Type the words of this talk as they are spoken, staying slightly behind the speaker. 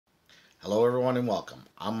Hello everyone and welcome.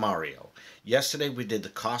 I'm Mario. Yesterday we did the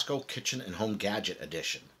Costco Kitchen and Home Gadget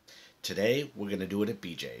Edition. Today we're going to do it at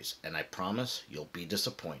BJ's, and I promise you'll be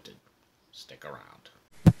disappointed. Stick around.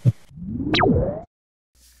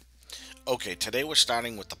 Okay, today we're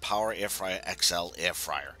starting with the Power Air Fryer XL Air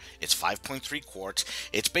Fryer. It's 5.3 quarts.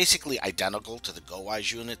 It's basically identical to the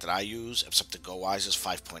GoWISE unit that I use, except the GoWISE is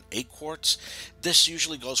 5.8 quarts. This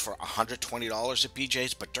usually goes for $120 at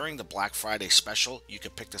BJ's, but during the Black Friday special, you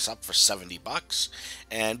can pick this up for 70 bucks.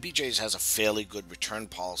 And BJ's has a fairly good return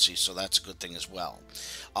policy, so that's a good thing as well.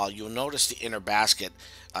 You'll notice the inner basket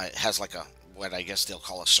has like a what I guess they'll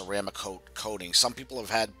call a ceramic coating. Some people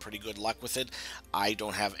have had pretty good luck with it. I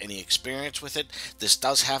don't have any experience with it. This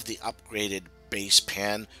does have the upgraded base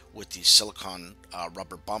pan with the silicone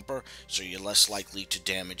rubber bumper, so you're less likely to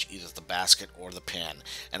damage either the basket or the pan.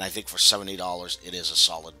 And I think for $70 it is a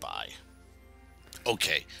solid buy.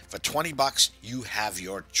 Okay, for 20 bucks, you have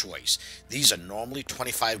your choice. These are normally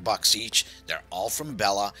 25 bucks each. They're all from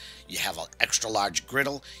Bella. You have an extra large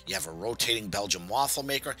griddle, you have a rotating Belgian waffle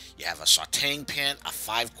maker, you have a sautéing pan, a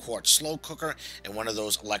 5-quart slow cooker, and one of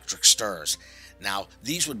those electric stirrers. Now,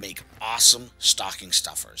 these would make awesome stocking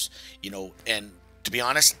stuffers, and to be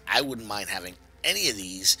honest, I wouldn't mind having any of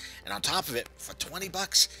these, and on top of it, for 20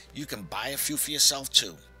 bucks, you can buy a few for yourself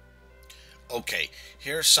too. Okay,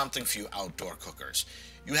 here's something for you outdoor cookers.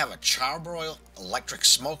 You have a Charbroil electric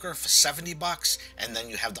smoker for 70 bucks, and then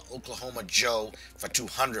you have the Oklahoma Joe for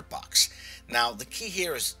 200 bucks. Now, the key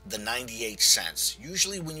here is the 98 cents.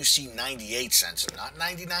 Usually when you see 98 cents, not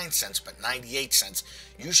 99 cents, but 98 cents,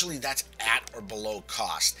 usually that's at or below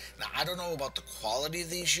cost. Now, I don't know about the quality of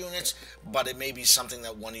these units, but it may be something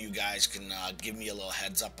that one of you guys can give me a little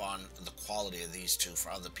heads up on the quality of these two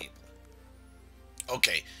for other people.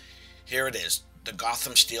 Okay. Here it is, the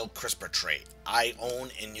Gotham Steel Crisper Tray. I own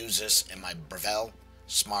and use this in my Breville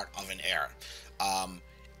Smart Oven Air.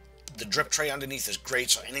 The drip tray underneath is great,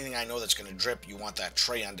 so anything I know that's going to drip, you want that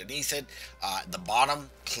tray underneath it. The bottom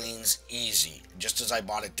cleans easy, just as I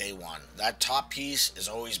bought it day one. That top piece has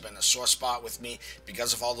always been a sore spot with me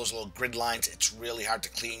because of all those little grid lines. It's really hard to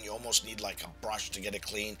clean. You almost need like a brush to get it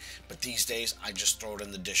clean, but these days I just throw it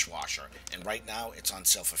in the dishwasher, and right now it's on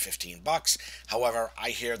sale for 15 bucks. However,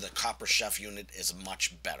 I hear the Copper Chef unit is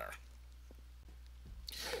much better.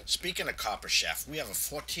 Speaking of Copper Chef, we have a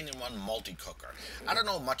 14-in-1 multi-cooker. I don't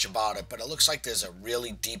know much about it, but it looks like there's a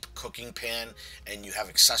really deep cooking pan, and you have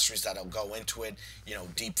accessories that'll go into it,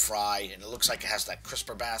 deep fry, and it looks like it has that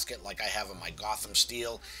crisper basket like I have in my Gotham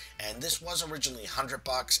Steel. And this was originally 100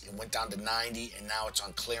 bucks, it went down to 90, and now it's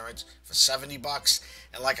on clearance for 70 bucks.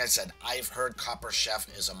 And like I said, I've heard Copper Chef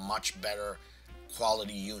is a much better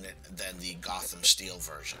quality unit than the Gotham Steel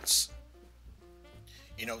versions.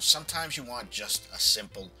 Sometimes you want just a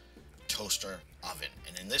simple toaster oven,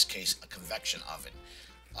 and in this case, a convection oven.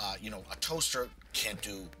 A toaster can't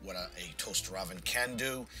do what a toaster oven can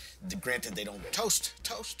do. Granted, they don't toast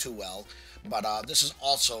too well, but this is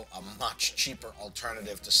also a much cheaper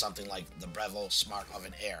alternative to something like the Breville Smart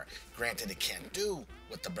Oven Air. Granted, it can't do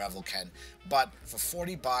what the Breville can, but for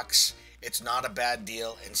 40 bucks, it's not a bad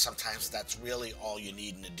deal, and sometimes that's really all you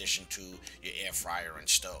need in addition to your air fryer and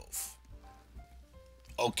stove.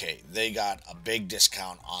 Okay, they got a big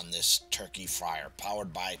discount on this turkey fryer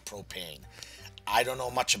powered by propane. I don't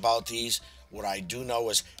know much about these. What I do know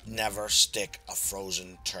is never stick a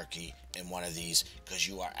frozen turkey in one of these because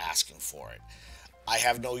you are asking for it. I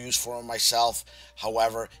have no use for them myself.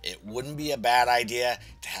 However, it wouldn't be a bad idea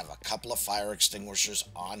to have a couple of fire extinguishers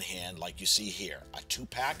on hand like you see here. A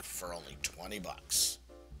 2-pack for only 20 bucks.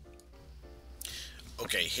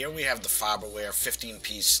 Okay, here we have the Farberware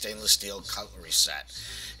 15-piece stainless steel cutlery set.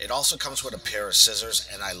 It also comes with a pair of scissors,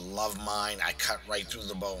 and I love mine. I cut right through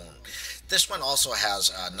the bone. This one also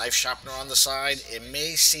has a knife sharpener on the side. It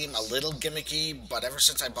may seem a little gimmicky, but ever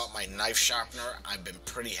since I bought my knife sharpener, I've been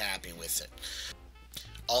pretty happy with it.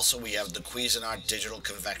 Also, we have the Cuisinart digital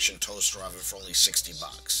convection toaster oven for only 60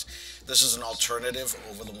 bucks. This is an alternative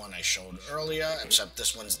over the one I showed earlier, except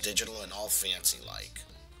this one's digital and all fancy-like.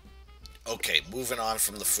 Okay, moving on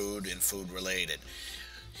from the food and food related.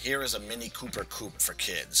 Here is a Mini Cooper coupe for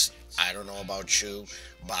kids. I don't know about you,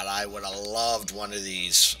 but I would have loved one of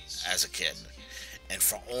these as a kid. And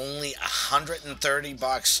for only 130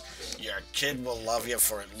 bucks, your kid will love you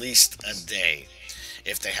for at least a day.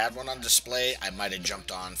 If they had one on display, I might have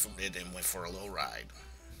jumped on from it and went for a little ride.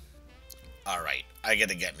 Alright, I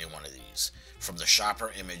gotta get me one of these. From the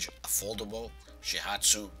Shopper Image, a foldable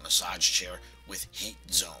shihatsu massage chair with heat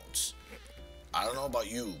zones. I don't know about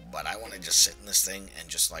you, but I want to just sit in this thing and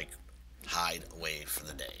just like hide away for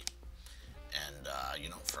the day. And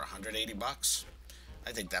for 180 bucks,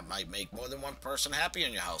 I think that might make more than one person happy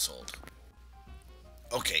in your household.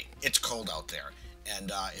 Okay, it's cold out there.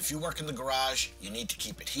 And if you work in the garage, you need to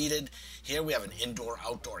keep it heated. Here we have an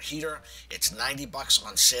indoor-outdoor heater. It's 90 bucks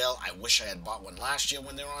on sale. I wish I had bought one last year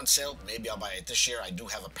when they were on sale. Maybe I'll buy it this year. I do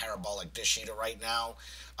have a parabolic dish heater right now.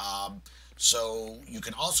 So you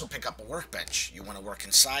can also pick up a workbench. You want to work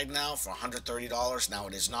inside now for $130. Now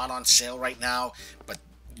it is not on sale right now, but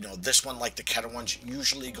you know, this one, like the Kettle ones,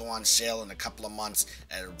 usually go on sale in a couple of months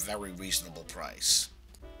at a very reasonable price.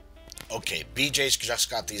 Okay, BJ's just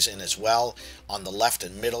got these in as well. On the left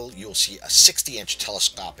and middle, you'll see a 60-inch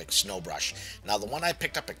telescopic snow brush. Now, the one I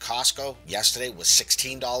picked up at Costco yesterday was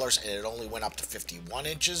 $16, and it only went up to 51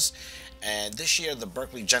 inches. And this year, the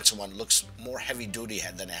Berkley Jensen one looks more heavy-duty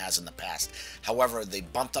than it has in the past. However, they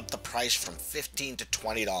bumped up the price from $15 to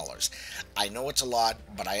 $20. I know it's a lot,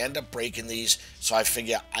 but I end up breaking these, so I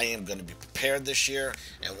figure I am going to be prepared this year,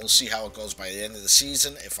 and we'll see how it goes by the end of the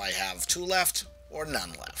season, if I have 2 left or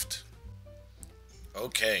none left.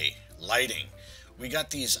 Okay, lighting. We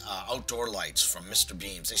got these outdoor lights from Mr.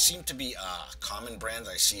 Beams. They seem to be a common brand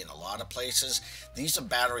I see in a lot of places. These are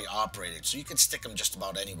battery operated, so you can stick them just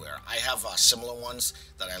about anywhere. I have similar ones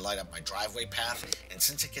that I light up my driveway path, and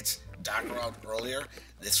since it gets darker out earlier,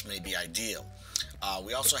 this may be ideal.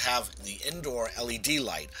 We also have the indoor LED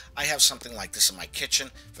light. I have something like this in my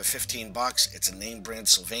kitchen for 15 bucks. It's a name brand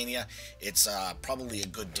Sylvania. It's probably a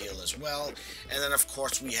good deal as well. And then of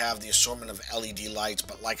course we have the assortment of LED lights,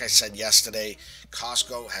 but like I said yesterday,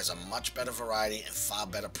 Costco has a much better variety and far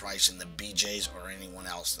better pricing than BJ's or anyone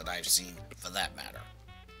else that I've seen for that matter.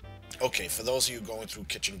 Okay, for those of you going through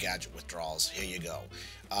kitchen gadget withdrawals, here you go.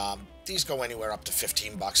 These go anywhere up to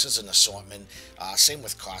 15 bucks as an assortment. Same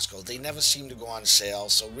with Costco. They never seem to go on sale,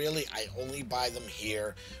 so really I only buy them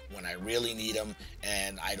here when I really need them,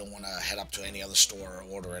 and I don't want to head up to any other store or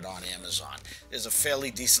order it on Amazon. There's a fairly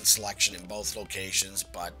decent selection in both locations,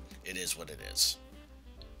 but it is what it is.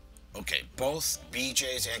 Okay, both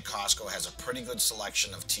BJ's and Costco has a pretty good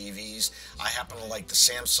selection of TVs. I happen to like the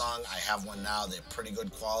Samsung. I have one now. They're pretty good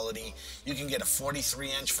quality. You can get a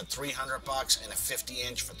 43-inch for 300 bucks and a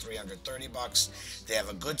 50-inch for 330 bucks. They have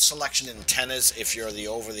a good selection in antennas if you're the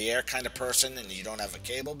over-the-air kind of person and you don't have a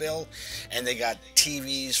cable bill. And they got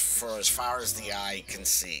TVs for as far as the eye can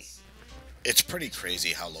see. It's pretty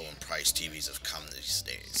crazy how low in price TVs have come these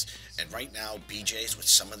days. And right now, BJ's, with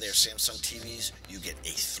some of their Samsung TVs, you get a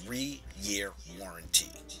 3-year warranty.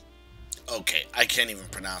 Okay, I can't even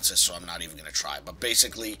pronounce this, so I'm not even going to try. But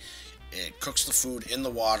basically, it cooks the food in the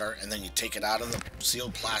water, and then you take it out of the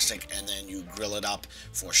sealed plastic, and then you grill it up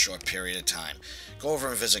for a short period of time. Go over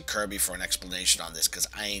and visit Kirby for an explanation on this, because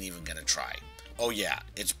I ain't even going to try. Oh yeah,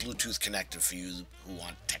 it's Bluetooth connected for you who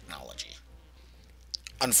want technology.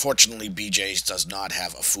 Unfortunately, BJ's does not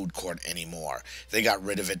have a food court anymore. They got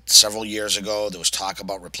rid of it several years ago. There was talk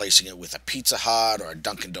about replacing it with a Pizza Hut or a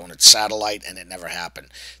Dunkin' Donuts satellite, and it never happened.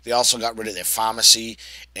 They also got rid of their pharmacy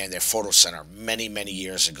and their photo center many, many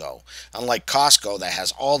years ago. Unlike Costco, that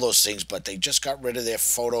has all those things, but they just got rid of their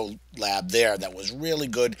photo lab there that was really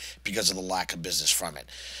good because of the lack of business from it.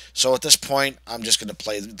 So at this point, I'm just going to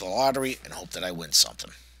play the lottery and hope that I win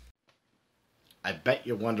something. I bet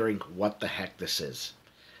you're wondering what the heck this is.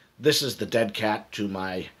 This is the dead cat to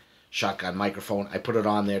my shotgun microphone. I put it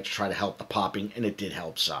on there to try to help the popping, and it did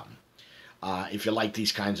help some. If you like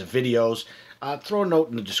these kinds of videos, throw a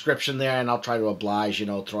note in the description there, and I'll try to oblige,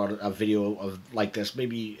 throw out a video of like this,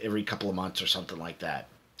 maybe every couple of months or something like that.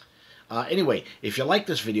 Anyway, if you like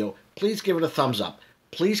this video, please give it a thumbs up.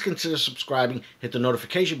 Please consider subscribing, hit the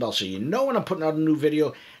notification bell so you know when I'm putting out a new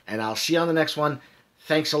video, and I'll see you on the next one.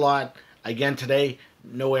 Thanks a lot. Again today,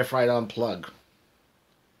 no air fryer unplug.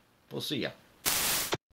 We'll see ya.